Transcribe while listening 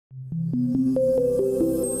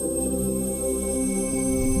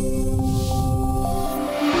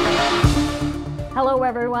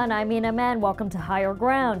everyone, I'm Ina Man. Welcome to Higher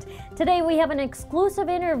Ground. Today we have an exclusive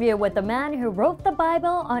interview with the man who wrote the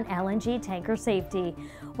Bible on LNG tanker safety.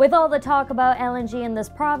 With all the talk about LNG in this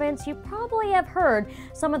province, you probably have heard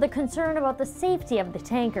some of the concern about the safety of the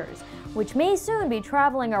tankers, which may soon be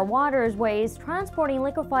traveling our waterways transporting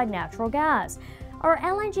liquefied natural gas. Are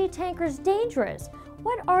LNG tankers dangerous?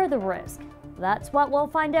 What are the risks? That's what we'll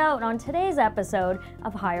find out on today's episode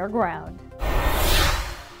of Higher Ground.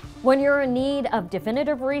 When you're in need of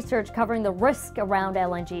definitive research covering the risk around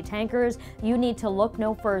LNG tankers, you need to look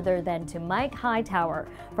no further than to Mike Hightower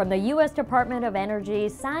from the U.S. Department of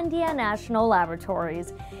Energy's Sandia National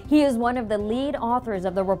Laboratories. He is one of the lead authors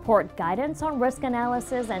of the report Guidance on Risk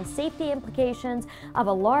Analysis and Safety Implications of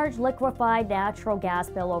a Large Liquefied Natural Gas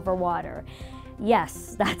Spill Over Water.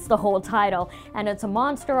 Yes, that's the whole title, and it's a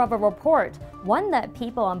monster of a report, one that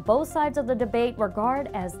people on both sides of the debate regard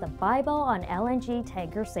as the Bible on LNG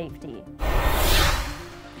tanker safety.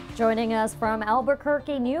 Joining us from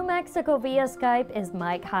Albuquerque, New Mexico via Skype is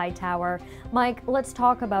Mike Hightower. Mike, let's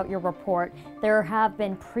talk about your report. There have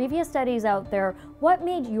been previous studies out there. What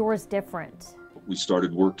made yours different? We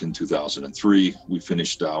started work in 2003. We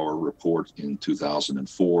finished our report in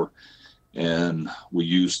 2004. And we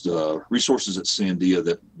used resources at Sandia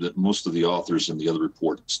that most of the authors in the other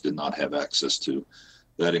reports did not have access to.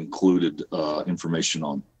 That included information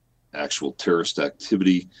on actual terrorist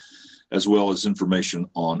activity, as well as information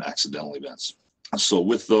on accidental events. So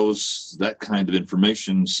with that kind of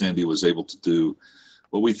information, Sandia was able to do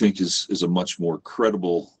what we think is a much more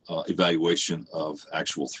credible evaluation of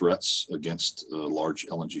actual threats against large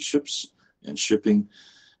LNG ships and shipping.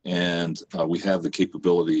 And we have the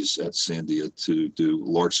capabilities at Sandia to do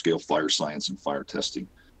large-scale fire science and fire testing.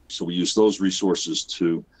 So we use those resources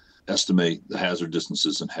to estimate the hazard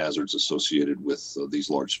distances and hazards associated with these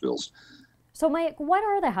large spills. So Mike, what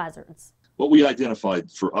are the hazards? What we identified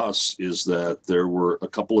for us is that there were a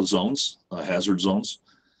couple of zones, hazard zones,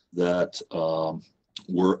 that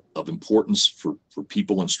were of importance for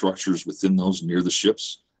people and structures within those near the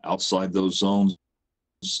ships. Outside those zones,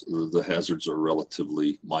 the hazards are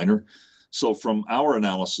relatively minor. So from our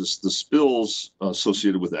analysis, the spills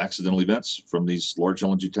associated with accidental events from these large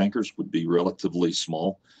LNG tankers would be relatively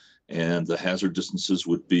small, and the hazard distances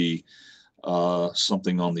would be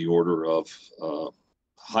something on the order of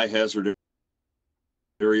high hazard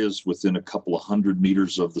areas within a couple of 100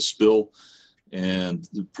 meters of the spill, and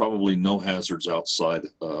probably no hazards outside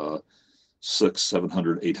 600,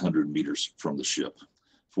 700, 800 meters from the ship.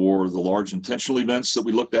 For the large intentional events that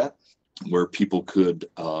we looked at, where people could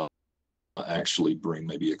actually bring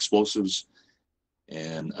maybe explosives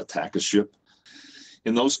and attack a ship.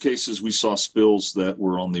 In those cases, we saw spills that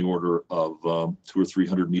were on the order of 200 or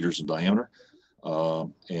 300 meters in diameter,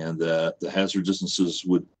 and that the hazard distances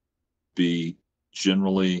would be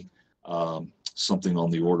generally something on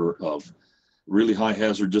the order of really high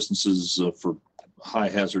hazard distances for high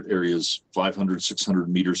hazard areas, 500, 600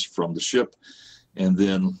 meters from the ship. And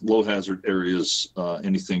then low hazard areas,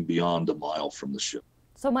 anything beyond a mile from the ship.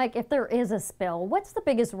 So Mike, if there is a spill, what's the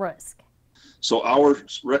biggest risk? So our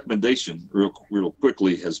recommendation real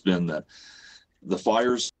quickly has been that the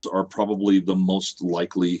fires are probably the most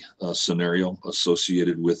likely scenario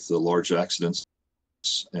associated with the large accidents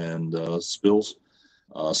and spills.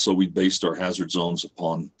 So we based our hazard zones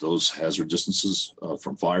upon those hazard distances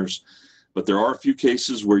from fires. But there are a few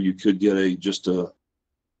cases where you could get just a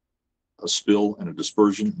spill and a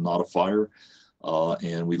dispersion, not a fire.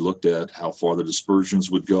 And we looked at how far the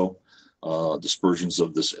dispersions would go. Dispersions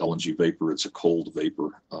of this LNG vapor, it's a cold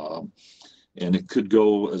vapor. And it could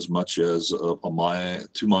go as much as a mile,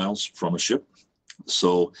 2 miles from a ship.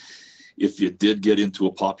 So if it did get into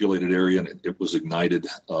a populated area and it was ignited,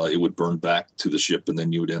 it would burn back to the ship, and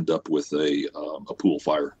then you would end up with a pool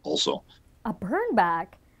fire also. A burn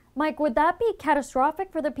back? Mike, would that be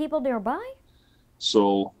catastrophic for the people nearby?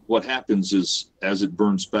 So what happens is, as it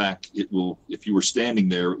burns back, it will, if you were standing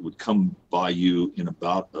there, it would come by you in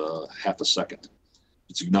about half a second.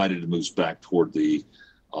 It's ignited and moves back toward the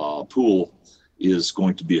pool is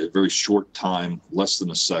going to be a very short time, less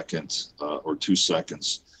than a second or 2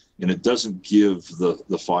 seconds. And it doesn't give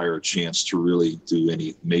the fire a chance to really do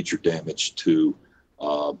any major damage to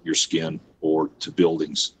your skin or to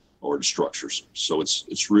buildings or to structures. So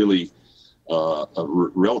it's really a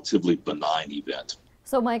relatively benign event.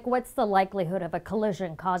 So Mike, what's the likelihood of a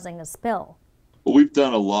collision causing a spill? Well, we've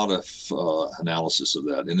done a lot of analysis of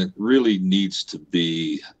that, and it really needs to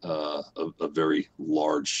be a very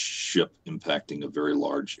large ship impacting a very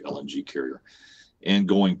large LNG carrier and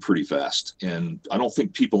going pretty fast. And I don't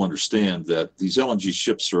think people understand that these LNG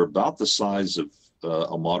ships are about the size of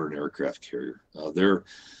a modern aircraft carrier. They're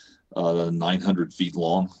 900 feet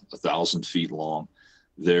long, 1,000 feet long.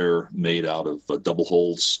 They're made out of double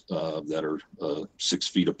hulls that are 6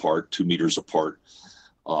 feet apart, 2 meters apart.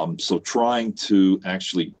 So trying to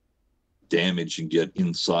actually damage and get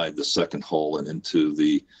inside the second hull and into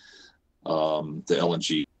the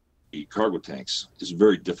LNG cargo tanks is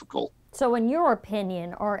very difficult. So in your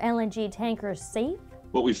opinion, are LNG tankers safe?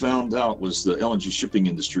 What we found out was the LNG shipping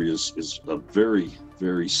industry is a very,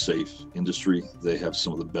 very safe industry. They have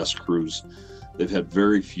some of the best crews. They've had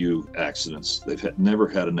very few accidents. They've never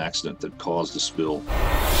had an accident that caused a spill.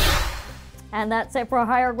 And that's it for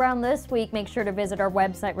Higher Ground this week. Make sure to visit our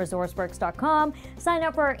website, resourceworks.com, sign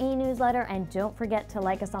up for our e-newsletter, and don't forget to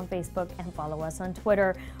like us on Facebook and follow us on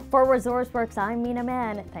Twitter. For ResourceWorks, I'm Mina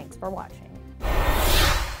Man. Thanks for watching.